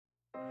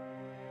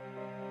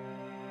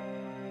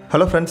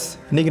Hello friends,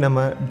 இன்னைக்கு நம்ம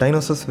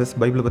Dinosaurs vs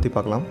Bible பத்தி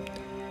பார்க்கலாம்.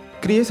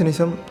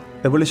 Creationism,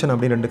 evolution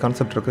அப்படிங்கிற ரெண்டு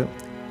கான்செப்ட் இருக்கு.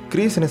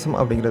 Creationism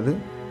அப்படிங்கிறது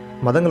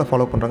மதங்களை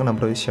ஃபாலோ பண்றாங்க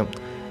நம்புற விஷயம்.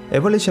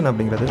 Evolution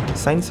அப்படிங்கிறது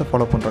சயின்ஸை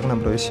ஃபாலோ பண்றாங்க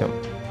நம்புற விஷயம்.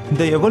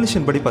 இந்த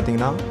எவல்யூஷன் படி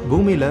பார்த்தீங்கன்னா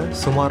பூமியில்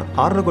சுமார்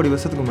 6.5 கோடி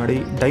வருஷத்துக்கு முன்னாடி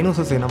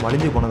டைனோசர்ஸ் இனம்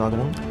அழிஞ்சு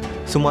போனதாகவும்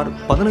சுமார்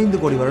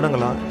 15 கோடி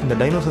வருடங்களாக இந்த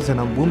டைனோசர்ஸ்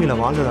இனம் பூமியில்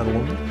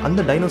வாழ்ந்ததாகவும்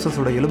அந்த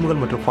டைனோசர்ஸோட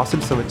எலும்புகள் மற்றும்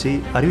ஃபாசில்ஸை வச்சு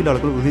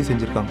அறிவியலாளர்கள் உறுதி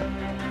செஞ்சுருக்காங்க.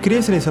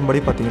 கிரியேஷனிசம்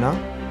படி பார்த்தீங்கன்னா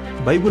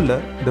பைபிளில்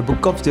the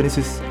book of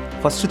Genesis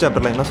first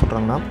சாப்டரில் என்ன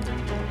சொல்கிறாங்கன்னா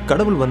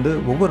கடவுள்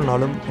ஒவ்வொரு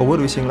நாளும்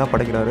ஒவ்வொரு விஷயங்களாக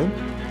படைக்கிறாரு.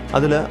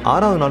 அதில்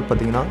 6வது நாள்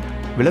பார்த்திங்கன்னா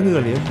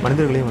விலங்குகளையும்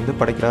மனிதர்களையும்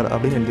படைக்கிறார்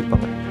அப்படின்னு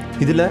எழுதியிருப்பாங்க.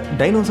 இதில்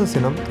டைனோசர்ஸ்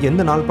இனம்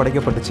எந்த நாள்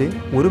படைக்கப்பட்டுச்சு,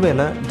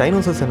 ஒருவேளை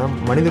டைனோசர்ஸ் இனம்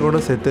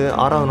மனிதர்களோடு சேர்த்து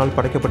 6வது நாள்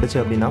படைக்கப்பட்டுச்சு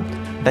அப்படின்னா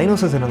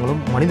டைனோசர்ஸ்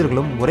இனங்களும்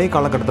மனிதர்களும் ஒரே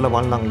காலகட்டத்தில்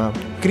வாழ்ந்தாங்களா?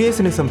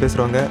 கிரியேஷனிசம்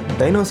பேசுகிறவங்க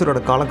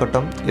டைனோசரோட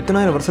காலகட்டம்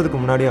எத்தனாயிரம்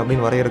வருஷத்துக்கு முன்னாடி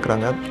அப்படின்னு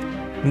வரையறுக்கிறாங்க.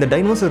 இந்த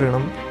டைனோசர்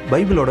இனம்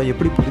பைபிளோட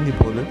எப்படி புரிஞ்சு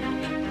போகுது,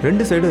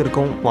 ரெண்டு சைடு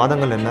இருக்கும்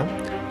வாதங்கள் என்ன,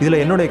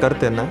 இதில் என்னுடைய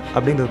கருத்து என்ன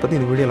அப்படிங்கிறத பற்றி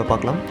இந்த வீடியோவில்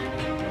பார்க்கலாம்.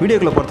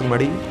 வீடியோக்குள்ளே போகிறதுக்கு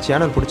முன்னாடி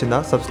சேனல் பிடிச்சிருந்தா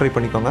சப்ஸ்கிரைப்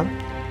பண்ணிக்கோங்க,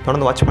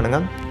 தொடர்ந்து வாட்ச்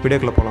பண்ணுங்கள்.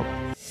 வீடியோக்குள்ளே போகலாம்.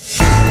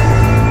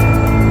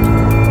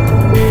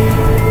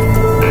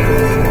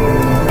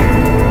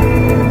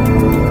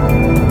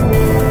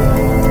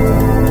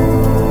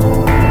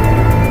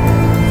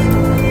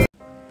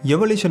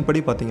 எவல்யூஷன் படி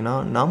பார்த்திங்கன்னா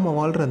நாம்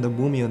வாழ்கிற அந்த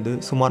பூமி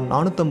சுமார்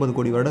 450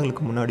 கோடி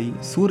வருடங்களுக்கு முன்னாடி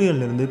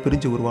சூரியனிலிருந்து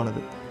பிரிஞ்சு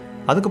உருவானது.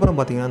 அதுக்கப்புறம்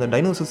பார்த்திங்கன்னா அந்த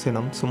டைனோசர்ஸ்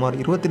இனம் சுமார்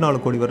 24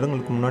 கோடி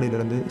வருடங்களுக்கு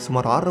முன்னாடியிலேருந்து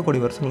சுமார் 6 கோடி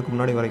வருஷங்களுக்கு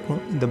முன்னாடி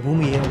வரைக்கும் இந்த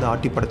பூமியை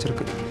ஆட்டி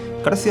படைச்சிருக்கு.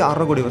 கடைசி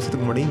 6 கோடி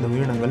வருஷத்துக்கு முன்னாடி இந்த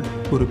உயிரினங்கள்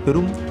ஒரு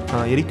பெரும்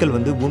எரிக்கல்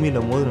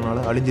பூமியில்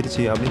மோதினால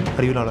அழிஞ்சிருச்சு அப்படின்னு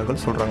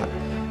அறிவியலாளர்கள் சொல்கிறாங்க.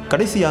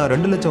 கடைசியாக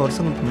 2 லட்சம்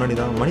வருஷங்களுக்கு முன்னாடி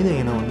தான் மனித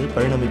இனம்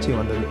பரிணமிச்சு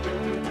வந்தது.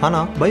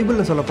 ஆனால்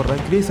பைபிளில் சொல்லப்படுற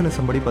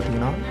கிரியேஷனிசம் படி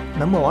பார்த்திங்கன்னா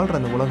நம்ம வாழ்கிற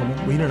அந்த உலகமும்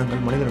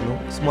உயிரினங்கள்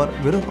மனிதர்களும் சுமார்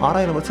வெறும்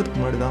 6000 வருஷத்துக்கு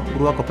முன்னாடி தான்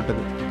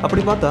உருவாக்கப்பட்டது.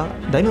 அப்படி பார்த்தா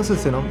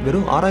டைனோசர்ஸ் இனம்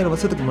வெறும் 6000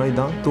 வருஷத்துக்கு முன்னாடி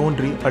தான்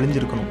தோன்றி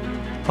அழிஞ்சிருக்கணும்.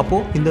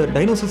 அப்போது இந்த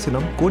டைனோசர்ஸ்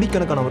இனம்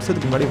கோடிக்கணக்கான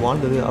வருஷத்துக்கு முன்னாடி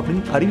வாழ்ந்தது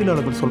அப்படின்னு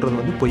அறிவியலாளர்கள்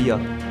சொல்கிறது பொய்யா?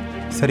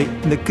 சரி,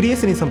 இந்த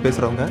கிரியேஷனிசம்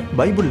பேசுகிறவங்க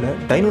பைபிளில்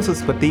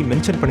டைனோசர்ஸ் பற்றி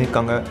மென்ஷன்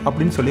பண்ணியிருக்காங்க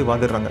அப்படின்னு சொல்லி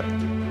வாதிடுறாங்க.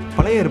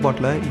 பழைய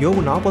ஏற்பாட்டில்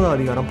யோபு 40ஆம்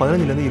அதிகாரம்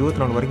 15லேருந்து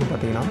 24 வரைக்கும்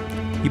பார்த்தீங்கன்னா,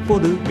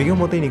 இப்போது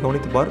மிகமொத்த நீ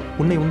கவனித்துப்பார்,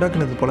 உன்னை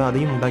உண்டாக்கினது போல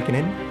அதையும்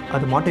உண்டாக்கினேன்,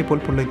 அது மாட்டை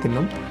போல் புல்லை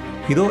தின்னும்,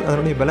 இதோ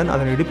அதனுடைய பலன்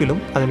அதன்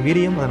இடுப்பிலும் அதன்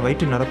வீரியம் அதன்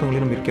வயிற்றின்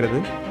நரம்புகளிலும் இருக்கிறது,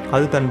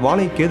 அது தன்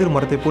வாளை கேதுரு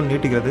மரத்தை போல்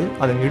நீட்டுகிறது,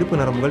 அதன்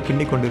இடுப்பு நரம்புகள்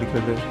பின்னிக்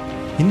கொண்டிருக்கிறது.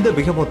 இந்த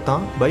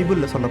பிகமொத்தான்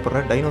பைபிளில்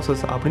சொல்லப்படுற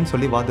டைனோசர்ஸ் அப்படின்னு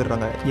சொல்லி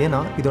வாதிடுறாங்க.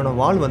 ஏன்னா இதோட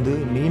வால்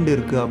நீண்டு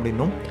இருக்குது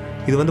அப்படின்னும்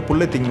இது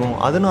புல்லை திங்கும்,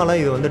 அதனால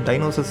இது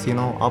டைனோசர்ஸ்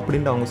இனம்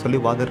அப்படின்ட்டு அவங்க சொல்லி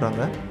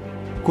வாதிடுறாங்க.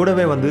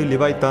 கூடவே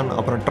லிவாய்தான்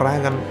அப்புறம்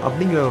ட்ராகன்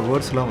அப்படிங்கிற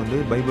வேர்ட்ஸ்லாம்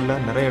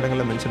பைபிளில் நிறைய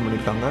இடங்களில் மென்ஷன்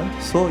பண்ணியிருக்காங்க.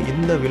 ஸோ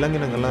இந்த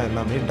விலங்கினங்கள்லாம்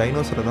எல்லாமே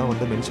டைனோசரை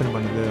தான் மென்ஷன்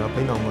பண்ணுது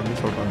அப்படின்னு அவங்க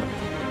சொல்கிறாங்க.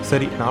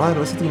 சரி,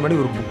 4000 வருஷத்துக்கு முன்னாடி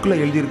ஒரு புக்கில்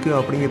எழுதியிருக்கு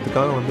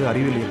அப்படிங்கிறதுக்காக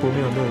அறிவியல்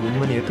எப்போவுமே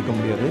உண்மையை ஏற்றுக்க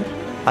முடியாது.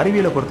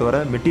 அறிவியலை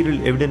பொறுத்தவரை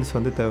மெட்டீரியல் எவிடன்ஸ்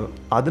தேவை.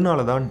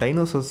 அதனால தான்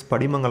டைனோசர்ஸ்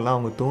படிமங்கள்லாம்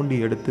அவங்க தோண்டி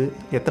எடுத்து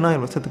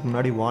எத்தனாயிரம் வருஷத்துக்கு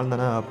முன்னாடி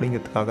வாழ்ந்தன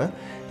அப்படிங்கிறதுக்காக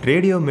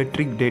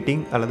ரேடியோமெட்ரிக்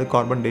டேட்டிங் அல்லது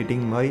கார்பன்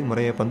டேட்டிங் மாதிரி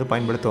முறையை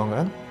பயன்படுத்துவாங்க.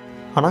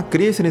 ஆனால்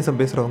கிரியேஷனிசம்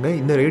பேசுகிறவங்க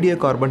இந்த ரேடியோ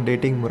கார்பன்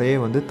டேட்டிங் முறையே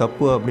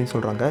தப்பு அப்படின்னு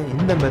சொல்கிறாங்க.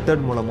 இந்த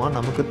மெத்தட் மூலமாக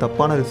நமக்கு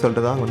தப்பான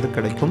ரிசல்ட்டு தான்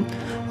கிடைக்கும்.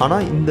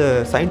 ஆனால் இந்த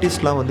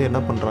சயின்டிஸ்ட்லாம் என்ன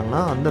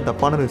பண்ணுறாங்கன்னா அந்த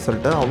தப்பான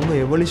ரிசல்ட்டை அவங்க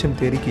எவல்யூஷன்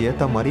தியரிக்கு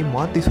ஏற்ற மாதிரி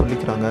மாற்றி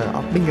சொல்லிக்கிறாங்க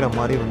அப்படிங்கிற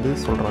மாதிரி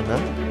சொல்கிறாங்க.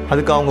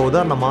 அதுக்கு அவங்க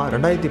உதாரணமாக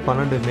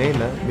 2012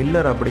 மேல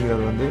மில்லர்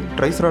அப்படிங்கிறது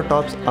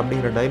ட்ரைசராடாப்ஸ்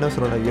அப்படிங்கிற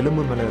டைனோசரோட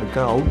எலும்பு மேலே இருக்க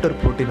அவுட்டர்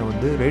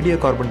ப்ரோட்டீனை ரேடியோ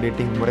கார்பன்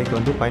டேட்டிங்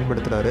முறைக்கு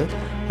பயன்படுத்துகிறாரு.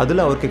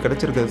 அதில் அவருக்கு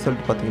கிடைச்சிருக்க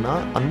ரிசல்ட் பார்த்திங்கன்னா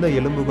அந்த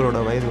எலும்புகளோட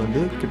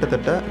வயது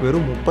கிட்டத்தட்ட வெறும்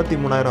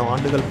 33,000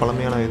 ஆண்டுகள்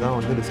பழமையானது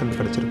தான் ரிசல்ட்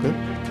கிடச்சிருக்கு.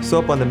 ஸோ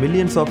அப்போ அந்த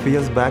மில்லியன்ஸ் ஆஃப்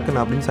இயர்ஸ்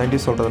பேக்குன்னு அப்படின்னு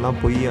சயின்டிஸ்ட் சொல்கிறதெல்லாம்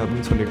பொய்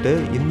அப்படின்னு சொல்லிட்டு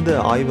இந்த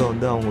ஆய்வை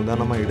அவங்க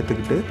உதாரணமாக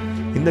எடுத்துக்கிட்டு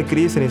இந்த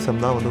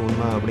கிரியேஷனிசம் தான்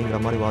உண்மை அப்படிங்கிற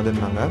மாதிரி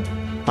வாதிடுனாங்க.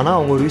 ஆனால்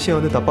அவங்க ஒரு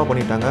விஷயம் தப்பாக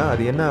பண்ணிட்டாங்க.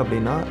 அது என்ன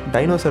அப்படின்னா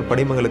டைனோசர்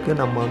படிமங்களுக்கு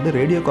நம்ம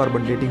ரேடியோ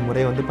கார்பன் டேட்டிங்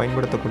முறையை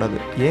பயன்படுத்தக்கூடாது.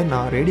 ஏன்னா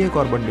ரேடியோ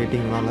கார்பன்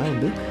டேட்டிங்னால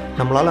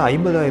நம்மளால்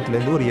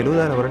 50,000லேருந்து ஒரு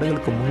 70,000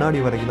 வருடங்களுக்கு முன்னாடி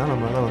வரைக்கும் தான்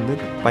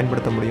நம்மளால்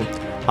பயன்படுத்த முடியும்.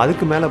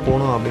 அதுக்கு மேலே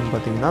போகணும் அப்படின்னு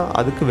பார்த்தீங்கன்னா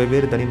அதுக்கு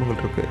வெவ்வேறு தனிமங்கள்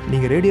இருக்குது.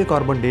 நீங்கள் ரேடியோ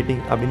கார்பன்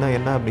டேட்டிங் அப்படின்னா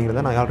என்ன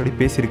அப்படிங்கிறத நான் ஆல்ரெடி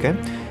பேசியிருக்கேன்,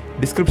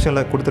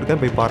 டிஸ்கிரிப்ஷனில்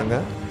கொடுத்துருக்கேன், போய்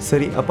பாருங்கள்.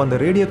 சரி, அப்போ அந்த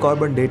ரேடியோ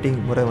கார்பன் டேட்டிங்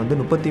முறை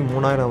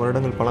 33,000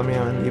 வருடங்கள்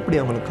பழமையானது எப்படி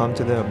அவங்களுக்கு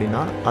காமிச்சது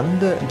அப்படின்னா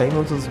அந்த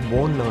டைனோசர்ஸ்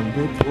போனில்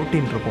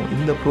ப்ரோட்டீன் இருக்கும்.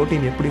 இந்த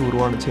ப்ரோட்டீன் எப்படி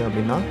உருவானுச்சு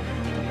அப்படின்னா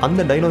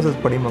அந்த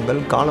டைனோசர்ஸ்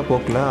படிமங்கள்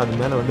காலப்போக்கில் அது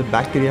மேலே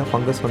பாக்டீரியா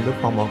ஃபங்கஸ்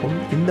ஃபார்ம் ஆகும்.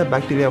 இந்த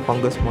பாக்டீரியா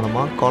ஃபங்கஸ்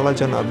மூலமாக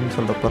காலஜன் அப்படின்னு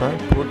சொல்கிறப்பற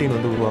ப்ரோட்டீன்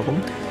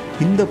உருவாகும்.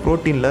 இந்த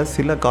ப்ரோட்டீனில்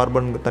சில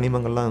கார்பன்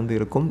தனிமங்கள்லாம்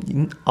இருக்கும்.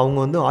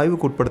 அவங்க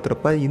ஆய்வுக்கு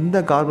உட்படுத்துகிறப்ப இந்த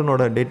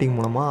கார்பனோட டேட்டிங்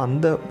மூலமாக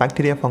அந்த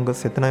பாக்டீரியா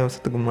ஃபங்கஸ் எத்தனை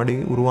வருஷத்துக்கு முன்னாடி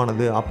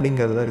உருவானது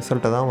அப்படிங்கிறத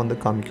ரிசல்ட்டை தான்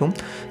காமிக்கும்.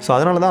 ஸோ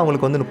அதனால தான்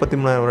அவங்களுக்கு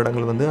 33,000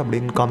 வருடங்கள்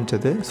அப்படின்னு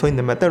காமிச்சது. ஸோ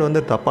இந்த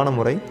மெத்தட் தப்பான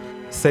முறை.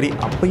 சரி,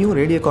 அப்பையும்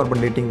ரேடியோ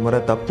கார்பன் டேட்டிங் முறை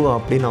தப்பு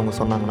அப்படின்னு அவங்க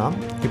சொன்னாங்கன்னா,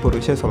 இப்போ ஒரு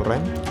விஷயம்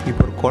சொல்கிறேன்.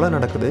 இப்போ ஒரு கொலை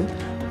நடக்குது,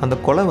 அந்த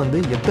கொலை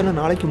எத்தனை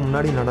நாளைக்கு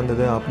முன்னாடி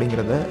நடந்தது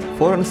அப்படிங்கிறத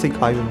ஃபோரன்சிக்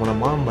ஆய்வு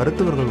மூலமாக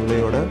மருத்துவர்கள்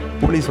உதவியோட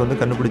போலீஸ்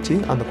கண்டுபிடிச்சி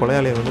அந்த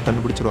கொலையாளியை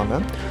கண்டுபிடிச்சிருவாங்க.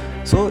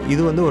 ஸோ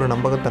இது ஒரு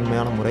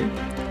நம்பகத்தன்மையான முறை.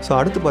 ஸோ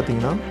அடுத்து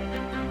பார்த்திங்கன்னா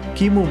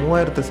கிமு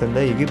 3000 சேர்ந்த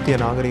எகிப்திய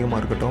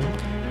நாகரிகமாக இருக்கட்டும்,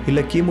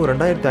 இல்லை கிமு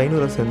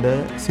 2500 சேர்ந்த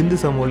சிந்து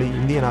சமவெளி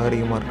இந்திய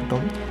நாகரிகமாக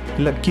இருக்கட்டும்,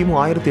 இல்லை கிமு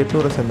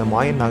 1800 சேர்ந்த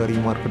மாயன்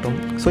நாகரிகமாக இருக்கட்டும்.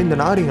 ஸோ இந்த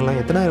நாகரிகங்கள்லாம்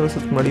எத்தனாயிரம்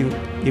வருஷத்துக்கு முன்னாடி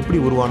எப்படி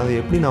உருவானது,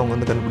 எப்படி அவங்க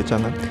வந்து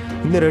கண்டுபிடிச்சாங்க?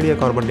 இந்த ரேடியோ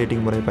கார்பன்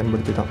டேட்டிங் முறையை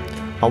பயன்படுத்தி தான்.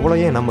 அவ்வளோ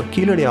ஏன் நம்ம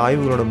கீழடி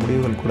ஆய்வுகளோட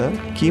முடிவுகள் கூட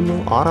கிமு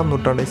 6ஆம்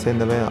நூற்றாண்டை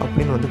சேர்ந்தவை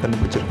அப்படின்னு வந்து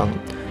கண்டுபிடிச்சிருக்காங்க.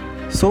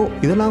 ஸோ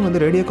இதெல்லாம்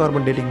வந்து ரேடியோ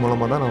கார்பன் டேட்டிங்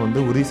மூலமாக தான் நான்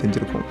வந்து உறுதி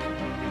செஞ்சுருக்கோம்.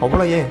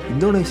 அவ்வளோ ஏன்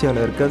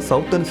இந்தோனேஷியாவில் இருக்க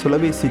சவுத்தன்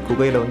சுலவேசி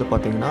குகையில் வந்து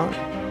பார்த்திங்கன்னா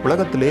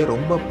உலகத்திலே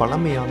ரொம்ப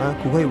பழமையான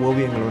குகை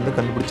ஓவியங்கள் வந்து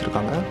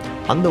கண்டுபிடிச்சிருக்காங்க.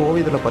 அந்த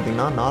ஓவியத்தில்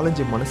பார்த்திங்கன்னா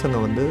 4-5 மனுஷங்க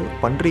வந்து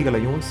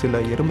பன்றிகளையும்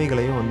சில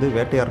எருமைகளையும் வந்து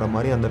வேட்டையாடுற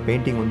மாதிரி அந்த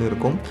பெயிண்டிங் வந்து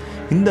இருக்கும்.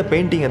 இந்த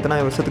பெயிண்டிங்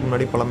எத்தனாயிரம் வருஷத்துக்கு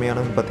முன்னாடி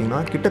பழமையானதுன்னு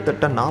பார்த்திங்கன்னா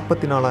கிட்டத்தட்ட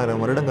 44,000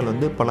 வருடங்கள்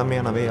வந்து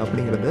பழமையானவை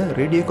அப்படிங்கிறத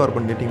ரேடியோ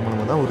கார்பன் டேட்டிங்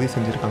மூலமாக தான் உறுதி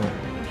செஞ்சுருக்காங்க.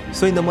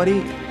 ஸோ இந்த மாதிரி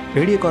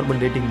ரேடியோ கார்பன்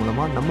டேட்டிங்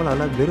மூலமாக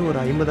நம்மளால் வெறும் ஒரு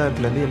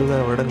 50,000லேருந்து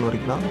 70,000 வருடங்கள்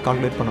வரைக்கும் தான்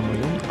கால்குலேட் பண்ண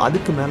முடியும்.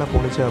 அதுக்கு மேலே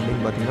போணுச்சு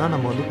அப்படின்னு பார்த்திங்கன்னா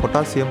நம்ம வந்து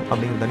பொட்டாசியம்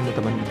அப்படிங்கிற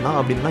தனிமத்தை பயன்படுத்தலாம்.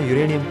 அப்படின்னா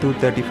யுரேனியம்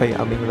 235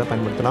 அப்படிங்கிறத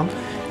பயன்படுத்தலாம்.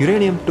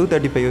 யுரேனியம்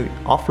 235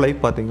 ஆஃப் லைஃப்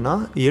பார்த்திங்கன்னா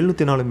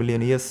 704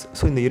 மில்லியன் இயர்ஸ்.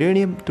 ஸோ இந்த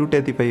யுரேனியம்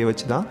 235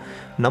 வச்சு தான்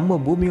நம்ம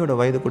பூமியோட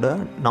வயது கூட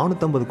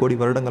 450 கோடி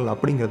வருடங்கள்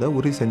அப்படிங்கிறத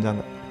உறுதி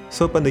செஞ்சாங்க.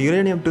 ஸோ இப்போ இந்த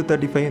யுரேனியம்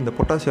 235 இந்த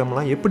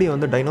பொட்டாசியம்லாம் எப்படி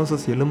வந்து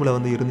டைனோசர்ஸ் எலும்பில்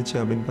வந்து இருந்துச்சு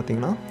அப்படின்னு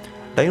பார்த்திங்கன்னா,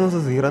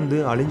 டைனோசர்ஸ் இறந்து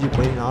அழிஞ்சு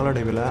போய்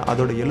நாளடைவில்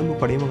அதோட எலும்பு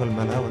படிமங்கள்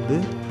மேலே வந்து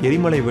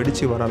எரிமலை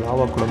வெடித்து வர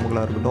லாவா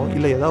குழம்புகளாக இருக்கட்டும்,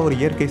 இல்லை ஏதாவது ஒரு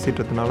இயற்கை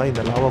சீற்றத்தினால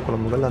இந்த லாவா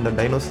குழம்புகள் அந்த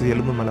டைனோசர்ஸ்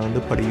எலும்பு மேலே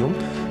வந்து படியும்.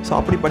 ஸோ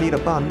அப்படி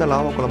படிக்கிறப்ப அந்த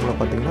லாவா குழம்புல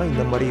பார்த்திங்கன்னா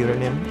இந்த மாதிரி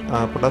யுரேனியம்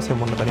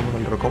பொட்டாசியம் போன்ற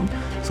தனிமங்கள் இருக்கும்.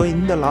 ஸோ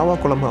இந்த லாவா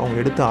குழம்பு அவங்க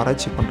எடுத்து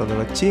ஆராய்ச்சி பண்ணுறதை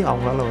வச்சு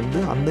அவங்களால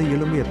வந்து அந்த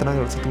எலும்பு எத்தனை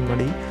வருஷத்துக்கு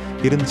முன்னாடி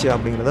இருந்துச்சு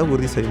அப்படிங்கிறத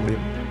உறுதி செய்ய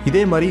முடியும்.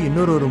 இதே மாதிரி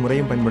இன்னொரு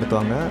முறையும்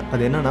பயன்படுத்துவாங்க.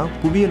 அது என்னென்னா,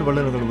 புவியியல்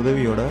வல்லுநர்கள்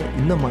உதவியோட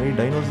இந்த மாதிரி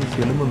டைனோசர்ஸ்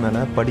எலும்பு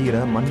மேலே படிகிற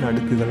மண்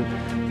அடுக்குகள்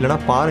இல்லைனா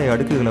பாறை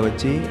அடுக்குகளை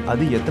வச்சு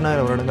அது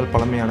எத்தனாயிரம் வருடங்கள்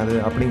பழமையானது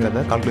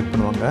அப்படிங்கிறத கால்குலேட்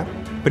பண்ணுவாங்க.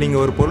 இப்போ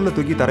நீங்கள் ஒரு பொருளை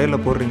தூக்கி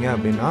தரையில் போடுறீங்க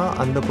அப்படின்னா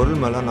அந்த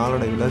பொருள் மேலே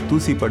நாளடைவில்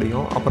தூசி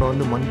படியும், அப்புறம்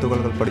வந்து மண்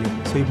துகள்கள் படியும்.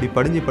 ஸோ இப்படி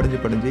படிஞ்சு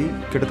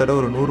கிட்டத்தட்ட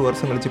ஒரு 100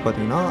 வருஷம் கழித்து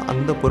பார்த்திங்கன்னா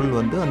அந்த பொருள்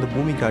வந்து அந்த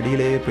பூமிக்கு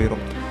அடியிலேயே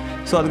போயிடும்.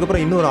 ஸோ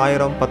அதுக்கப்புறம் இன்னொரு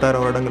 1000-10,000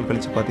 வருடங்கள்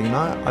கழித்து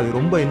பார்த்திங்கன்னா அது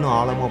ரொம்ப இன்னும்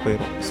ஆழமாக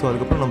போயிடும். ஸோ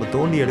அதுக்கப்புறம் நம்ம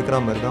தோண்டி எடுக்கிற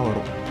மாதிரி தான்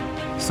வரும்.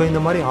 ஸோ இந்த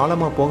மாதிரி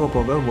ஆழமாக போக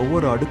போக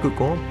ஒவ்வொரு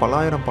அடுக்குக்கும்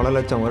பல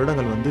லட்சம்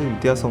வருடங்கள் வந்து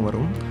வித்தியாசம்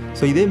வரும்.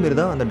 ஸோ இதேமாரி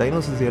தான் அந்த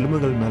டைனோசர்ஸ்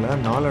எலும்புகள் மேலே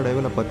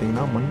நாளடைவில்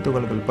பார்த்திங்கன்னா மண்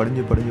துகள்கள்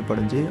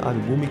படிஞ்சு அது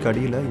பூமிக்கு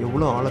அடியில்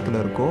எவ்வளோ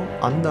ஆழத்தில் இருக்கோ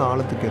அந்த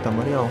ஆழத்துக்கு ஏற்ற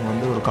மாதிரி அவங்க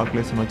வந்து ஒரு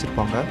கால்குலேஷன்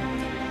வச்சுருப்பாங்க.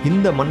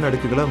 இந்த மண்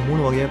அடுக்குகளை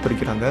 3 வகையாக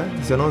பிரிக்கிறாங்க.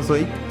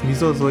 ஜெனோசோயிக்,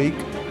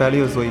 மிசோசோயிக்,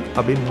 பேலியோசோயிக்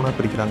அப்படின்னு 3ஆக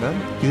பிரிக்கிறாங்க.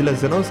 இதில்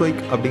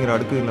ஜெனோசோயிக் அப்படிங்கிற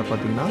அடுக்குகளில்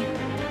பார்த்திங்கன்னா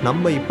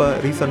நம்ம இப்போ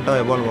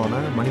ரீசெண்டாக எவால்வ்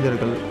ஆன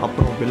மனிதர்கள்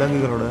அப்புறம்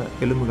விலங்குகளோட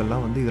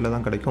எலும்புகள்லாம் வந்து இதில்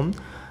தான் கிடைக்கும்.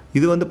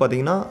 இது வந்து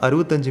பார்த்திங்கன்னா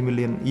 65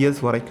 மில்லியன் இயர்ஸ்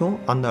வரைக்கும்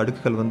அந்த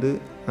அடுக்குகள் வந்து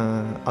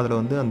அதில்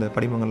வந்து அந்த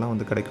படிமங்கள்லாம்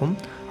வந்து கிடைக்கும்.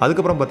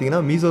 அதுக்கப்புறம்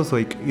பார்த்திங்கன்னா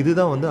மீசோசோயிக்,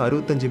 இதுதான் வந்து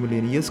 65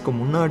 மில்லியன் இயர்ஸ்க்கு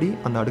முன்னாடி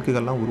அந்த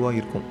அடுக்குகள்லாம்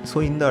உருவாகியிருக்கும். ஸோ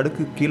இந்த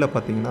அடுக்கு கீழே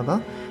பார்த்திங்கன்னா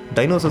தான்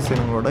டைனோசர்ஸ்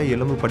இனங்களோட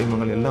எலும்பு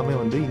படிமங்கள் எல்லாமே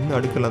வந்து இந்த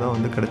அடுக்கில் தான்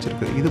வந்து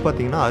கிடச்சிருக்கு. இது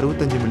பார்த்திங்கன்னா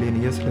 65 மில்லியன்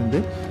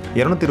இயர்ஸ்லேருந்து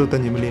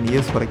 225 மில்லியன்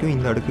இயர்ஸ் வரைக்கும்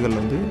இந்த அடுக்குகள்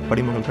வந்து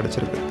படிமங்கள்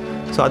கிடச்சிருக்கு.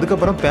 ஸோ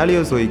அதுக்கப்புறம்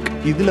பேலியோசோயிக்,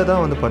 இதில்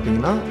தான் வந்து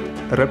பார்த்திங்கன்னா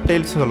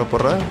ரெப்டைல்ஸ்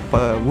சொல்லப்படுற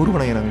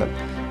ஊர்வன இனங்கள்,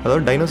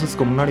 அதாவது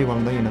டைனோசர்ஸ்க்கு முன்னாடி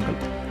வாழ்ந்த இனங்கள்.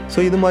 ஸோ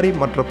இது மாதிரி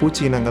மற்ற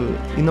பூச்சி இனங்கள்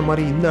இந்த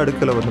மாதிரி இந்த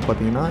அடுக்கில் வந்து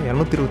பார்த்திங்கன்னா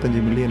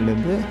 225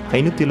 மில்லியன்லேருந்து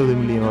 570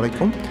 மில்லியன்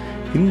வரைக்கும்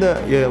இந்த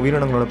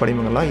உயிரினங்களோட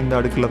படிமங்கள்லாம் இந்த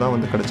அடுக்கில் தான்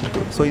வந்து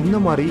கிடச்சிருக்கு. ஸோ இந்த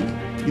மாதிரி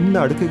இந்த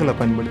அடுக்குகளை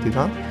பயன்படுத்தி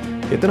தான்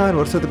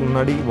எத்தனாயிரம் வருஷத்துக்கு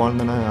முன்னாடி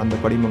வாழ்ந்தன அந்த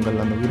படிமங்கள்,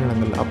 அந்த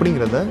உயிரினங்கள்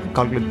அப்படிங்கிறத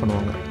கால்குலேட்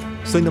பண்ணுவாங்க.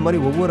 ஸோ இந்த மாதிரி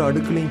ஒவ்வொரு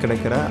அடுக்குலையும்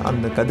கிடைக்கிற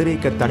அந்த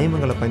கதிரியக்க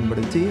தனிமங்களை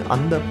பயன்படுத்தி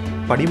அந்த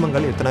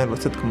படிமங்கள் எத்தனாயிரம்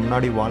வருஷத்துக்கு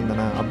முன்னாடி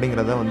வாழ்ந்தன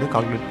அப்படிங்கிறத வந்து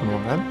கால்குலேட்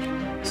பண்ணுவாங்க.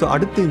 ஸோ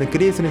அடுத்து இந்த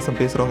கிரியேஷனிசம்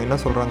பேசுகிறவங்க என்ன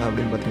சொல்கிறாங்க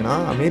அப்படின்னு பார்த்தீங்கன்னா,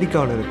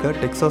 அமெரிக்காவில் இருக்க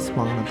டெக்சாஸ்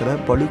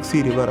மாகாணத்தில் பலுக்ஸி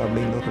ரிவர்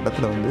அப்படிங்கிற ஒரு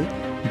இடத்துல வந்து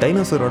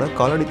டைனோசரோட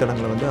காலடி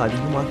தடங்களை வந்து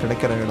அதிகமாக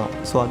கிடைக்கிற இடம்.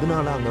 ஸோ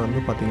அதனால அங்கே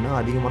வந்து பார்த்திங்கன்னா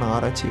அதிகமான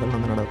ஆராய்ச்சிகள்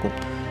வந்து நடக்கும்.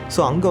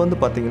 ஸோ அங்கே வந்து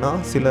பார்த்திங்கன்னா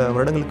சில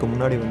வருடங்களுக்கு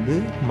முன்னாடி வந்து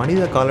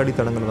மனித காலடி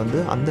தடங்கள் வந்து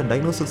அந்த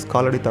டைனோசர்ஸ்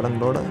காலடி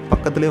தடங்களோட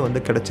பக்கத்துலேயே வந்து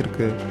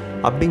கிடச்சிருக்கு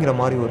அப்படிங்கிற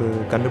மாதிரி ஒரு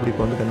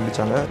கண்டுபிடிப்பை வந்து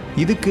கண்டுபிடிச்சாங்க.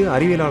 இதுக்கு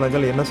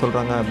அறிவியலாளர்கள் என்ன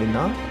சொல்கிறாங்க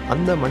அப்படின்னா,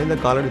 அந்த மனித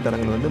காலடி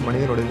தடங்கள் வந்து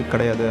மனிதனோட இது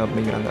கிடையாது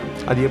அப்படிங்கிறாங்க.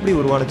 அது எப்படி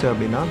உருவானுச்சு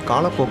அப்படின்னா,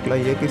 காலப்போக்கில்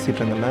இயற்கை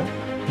சீற்றங்களில்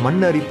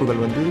மண்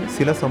அரிப்புகள் வந்து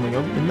சில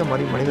சமயம் இந்த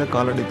மாதிரி மனித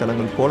காலடி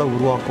தடங்கள் போல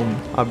உருவாக்கும்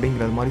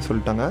அப்படிங்கிறது மாதிரி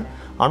சொல்லிட்டாங்க.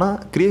 ஆனால்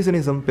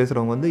கிரியேஷனிசம்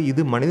பேசுகிறவங்க வந்து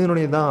இது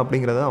மனிதனுடைய தான்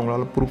அப்படிங்கிறத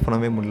அவங்களால ப்ரூவ்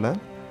பண்ணவே முடியல.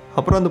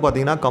 அப்புறம் வந்து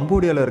பார்த்திங்கன்னா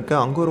கம்போடியாவில் இருக்க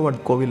அங்கோர்வாட்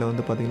கோவிலில்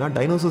வந்து பார்த்திங்கன்னா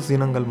டைனோசர்ஸ்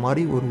இனங்கள்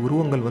மாதிரி ஒரு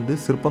உருவங்கள் வந்து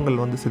சிற்பங்கள்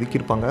வந்து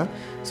செதுக்கியிருப்பாங்க.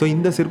 ஸோ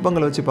இந்த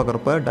சிற்பங்களை வச்சு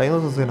பார்க்குறப்ப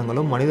டைனோசர்ஸ்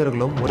இனங்களும்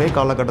மனிதர்களும் ஒரே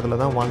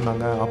காலகட்டத்தில் தான்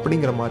வாழ்ந்தாங்க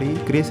அப்படிங்கிற மாதிரி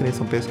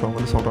கிரியேஷனிசம் பேசுகிறவங்க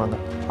வந்து சொல்கிறாங்க.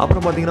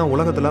 அப்புறம் பார்த்திங்கன்னா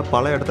உலகத்தில்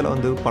பல இடத்துல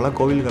வந்து பல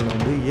கோவில்களில்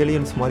வந்து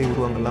ஏலியன்ஸ் மாதிரி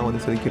உருவங்கள்லாம்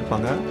வந்து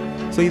செதுக்கியிருப்பாங்க.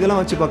 ஸோ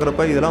இதெல்லாம் வச்சு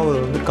பார்க்குறப்ப இதெல்லாம் ஒரு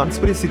வந்து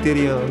கன்ஸ்பிரசி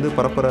தியரியை வந்து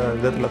பரப்புகிற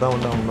விதத்தில் தான்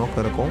வந்து அவங்க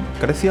நோக்கம் இருக்கும்.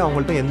 கடைசியாக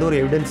அவங்கள்ட்ட எந்த ஒரு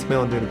எவிடன்ஸுமே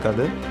வந்து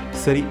இருக்காது.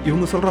 சரி,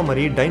 இவங்க சொல்கிற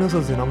மாதிரி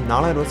டைனோசர்ஸ் இனம்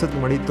 4000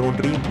 வருஷத்துக்கு முன்னாடி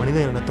தோன்றி மனித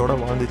இனத்தோடு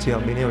வாழ்ந்துச்சு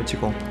அப்படின்னே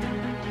வச்சுக்கோம்.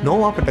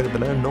 நோவா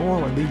பெட்டகத்தில் நோவா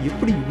வந்து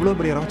எப்படி இவ்வளோ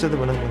பெரிய ராட்சத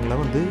விலங்குகளை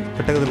வந்து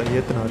பெட்டகத்தில்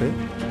ஏற்றினார்,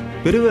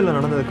 பெருவேலை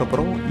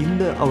நடந்ததுக்கப்புறம்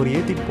அவர்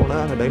ஏற்றிட்டு போன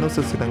அந்த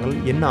டைனோசர்ஸ் இனங்கள்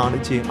என்ன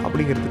ஆணுச்சு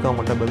அப்படிங்கிறதுக்கு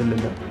அவங்கள்ட்ட பதில்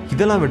இல்லை.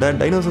 இதெல்லாம் விட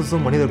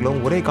டைனோசர்ஸும்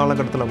மனிதர்களும் ஒரே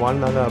காலகட்டத்தில்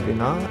வாழ்ந்தாங்க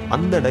அப்படின்னா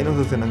அந்த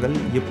டைனோசர்ஸ் இனங்கள்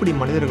எப்படி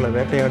மனிதர்களை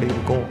வேட்டையாடி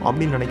இருக்கும்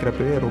அப்படின்னு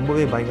நினைக்கிறப்பவே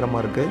ரொம்பவே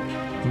பயங்கரமாக இருக்குது.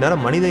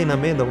 இந்நேரம் மனித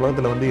இனமே இந்த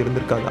உலகத்தில்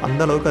இருந்திருக்காது,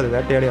 அந்த அளவுக்கு அது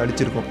வேட்டையாடி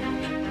அழிச்சிருக்கும்.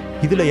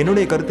 இதில்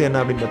என்னுடைய கருத்து என்ன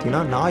அப்படின்னு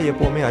பார்த்தீங்கன்னா, நான்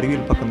எப்போவுமே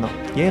அறிவியல் பக்கம்தான்.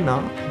 ஏன்னா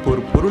இப்போ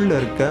ஒரு பொருளில்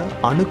இருக்க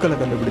அணுக்களை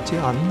கண்டுபிடிச்சி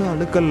அந்த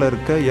அணுக்களில்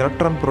இருக்க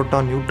எலக்ட்ரான்,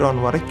 புரோட்டான், நியூட்ரான்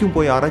வரைக்கும்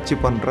போய் ஆராய்ச்சி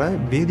பண்ணுற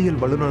வேதியியல்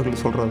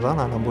வல்லுநர்கள் சொல்கிறது தான்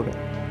நான் நம்புவேன்.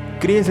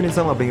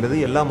 கிரியேஷனிசம் அப்படிங்கிறது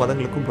எல்லா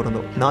மதங்களுக்கும்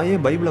பொருந்தும். நான்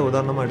ஏன் பைபிளை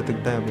உதாரணமாக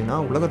எடுத்துக்கிட்டேன் அப்படின்னா,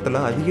 உலகத்தில்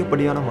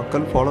அதிகப்படியான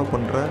மக்கள் ஃபாலோ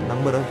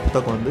நம்புகிற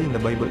புத்தகம்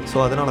இந்த பைபிள். ஸோ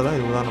அதனால தான்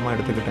இது உதாரணமாக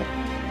எடுத்துக்கிட்டேன்.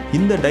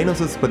 இந்த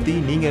டைனோசர்ஸ் பற்றி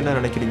நீங்கள் என்ன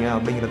நினைக்கிறீங்க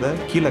அப்படிங்கிறத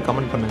கீழே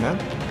கமெண்ட் பண்ணுங்கள்.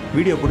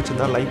 வீடியோ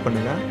பிடிச்சிருந்தா லைக்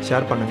பண்ணுங்கள்,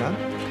 ஷேர் பண்ணுங்கள்.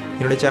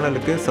 என்னுடைய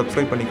சேனலுக்கு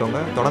சப்ஸ்கிரைப் பண்ணிக்கோங்க.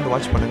 தொடர்ந்து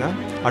வாட்ச் பண்ணுங்கள்.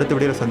 அடுத்த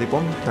வீடியோவில்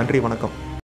சந்திப்போம். நன்றி, வணக்கம்.